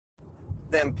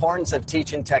the importance of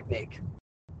teaching technique.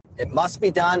 It must be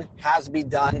done, has to be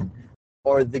done,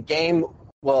 or the game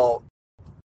will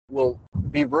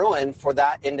be ruined for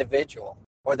that individual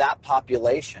or that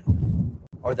population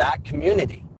or that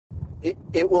community.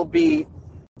 It will be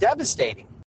devastating.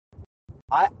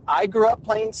 I grew up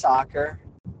playing soccer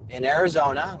in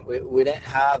Arizona. We didn't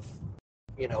have,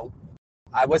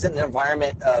 I wasn't in an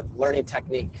environment of learning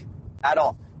technique at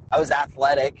all. I was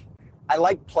athletic. I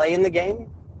liked playing the game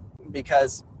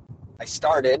because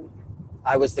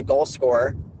I was the goal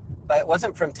scorer, but it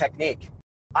wasn't from technique.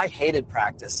 I hated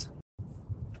practice.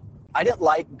 I didn't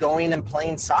like going and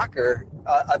playing soccer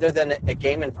other than a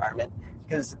game environment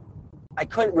because I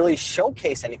couldn't really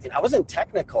showcase anything. I wasn't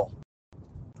technical.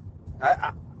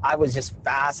 I was just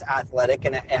fast, athletic,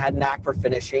 and I had knack for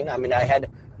finishing. I mean, I had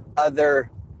other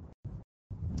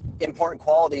important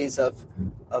qualities of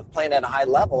playing at a high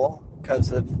level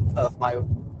because of my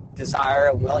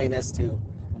desire and willingness to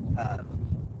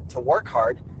work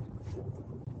hard.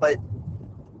 But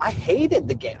I hated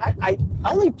the game. I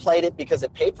only played it because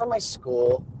it paid for my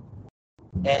school,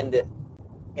 and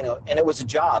it was a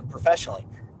job professionally.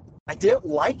 I didn't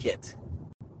like it.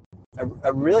 I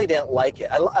really didn't like it.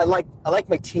 I like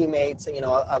my teammates.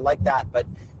 I like that, but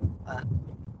I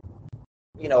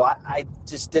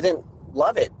just didn't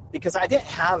love it because I didn't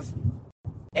have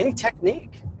any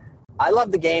technique. I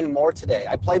love the game more today.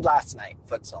 I played last night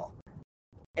futsal,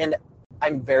 and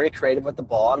I'm very creative with the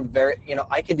ball. I'm very,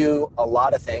 I can do a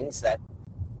lot of things that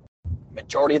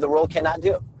majority of the world cannot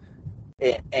do.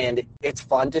 And it's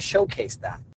fun to showcase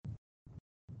that.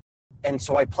 And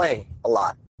so I play a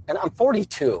lot. And I'm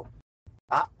 42.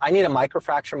 I need a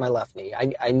microfracture in my left knee.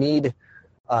 I need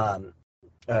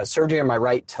surgery on my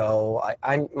right toe.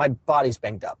 My body's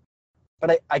banged up.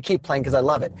 But I keep playing because I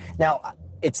love it. Now,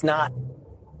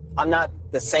 I'm not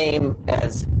the same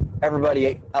as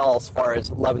everybody else as far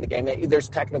as loving the game. There's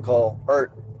technical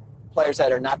or players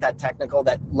that are not that technical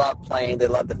that love playing. They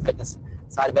love the fitness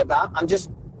side of it. But I'm just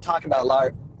talking about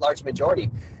a large majority.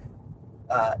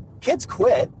 Kids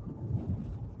quit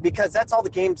because that's all the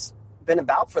game's been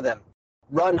about for them.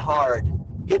 Run hard,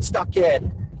 get stuck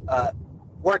in,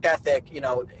 work ethic,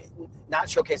 not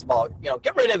showcase the ball,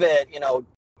 get rid of it. You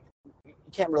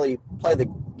can't really play the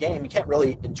game. You can't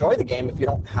really enjoy the game if you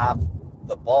don't have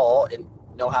the ball and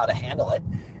know how to handle it.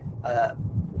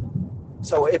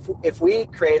 So if we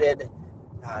created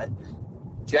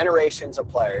generations of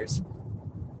players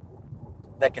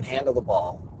that can handle the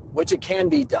ball, which it can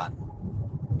be done,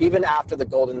 even after the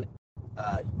golden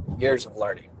years of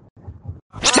learning.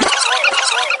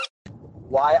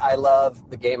 Why I love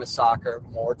the game of soccer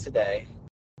more today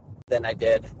than I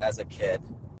did as a kid,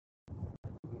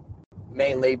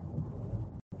 mainly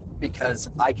because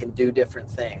I can do different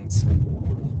things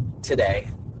today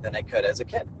than I could as a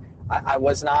kid. I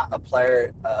was not a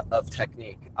player of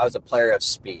technique. I was a player of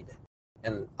speed,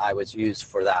 and I was used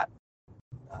for that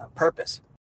purpose,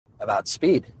 about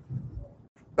speed,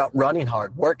 about running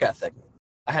hard, work ethic.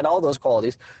 I had all those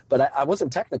qualities, but I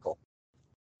wasn't technical.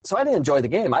 So I didn't enjoy the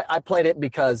game. I played it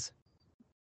because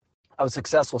I was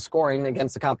successful scoring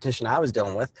against the competition I was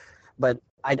dealing with, but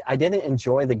I didn't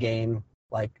enjoy the game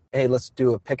like, hey, let's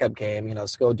do a pickup game,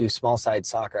 let's go do small side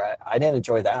soccer. I didn't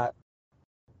enjoy that.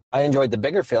 I enjoyed the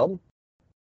bigger field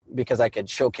because I could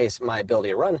showcase my ability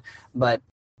to run, but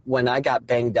when I got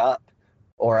banged up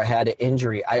or I had an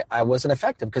injury, I wasn't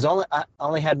effective because I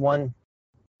only had one,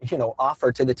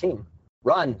 offer to the team,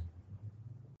 run.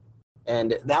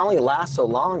 And that only lasts so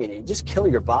long, and you just kill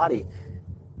your body.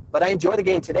 But I enjoy the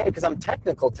game today because I'm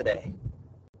technical today.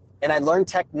 And I learned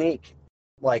technique,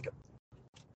 like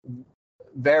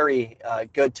very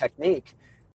good technique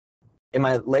in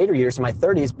my later years, in my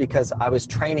 30s, because I was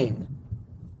training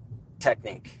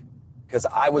technique. Because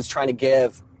I was trying to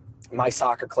give my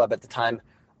soccer club at the time,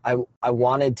 I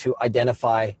wanted to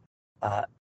identify a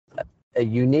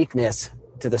uniqueness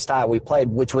to the style we played,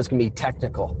 which was going to be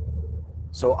technical.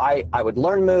 So I would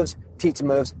learn moves, teach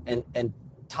moves, and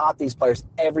taught these players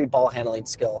every ball handling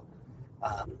skill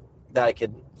that I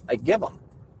could give them.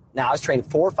 Now, I was training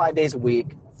 4 or 5 days a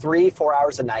week, 3-4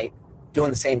 hours a night, doing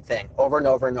the same thing over and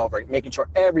over and over, making sure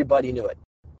everybody knew it.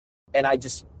 And I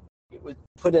just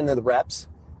put into the reps,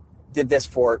 did this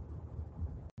for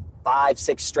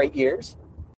 5-6 straight years,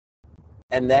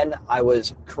 and then I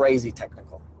was crazy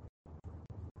technical.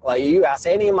 Like you ask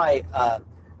any of my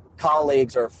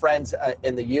colleagues or friends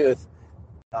in the youth,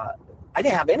 I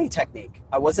didn't have any technique.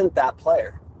 I wasn't that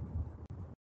player.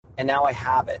 And now I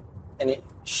have it. And it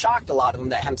shocked a lot of them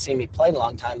that haven't seen me play in a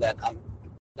long time that I'm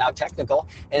now technical.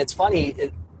 And it's funny,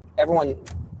 everyone,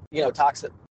 talks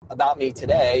about me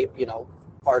today, as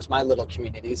far as my little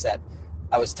communities, that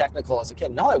I was technical as a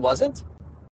kid. No, I wasn't.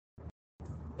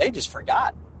 They just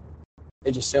forgot.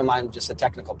 They just assume I'm just a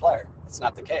technical player. It's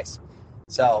not the case.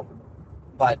 So,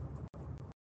 but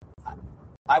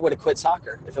I would have quit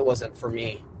soccer if it wasn't for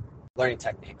me learning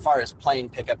technique. As far as playing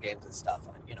pickup games and stuff,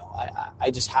 I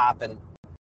just happened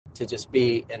to just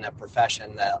be in a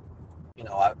profession that,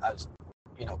 I was,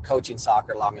 coaching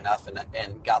soccer long enough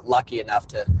and got lucky enough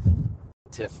to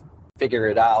figure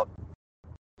it out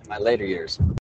in my later years.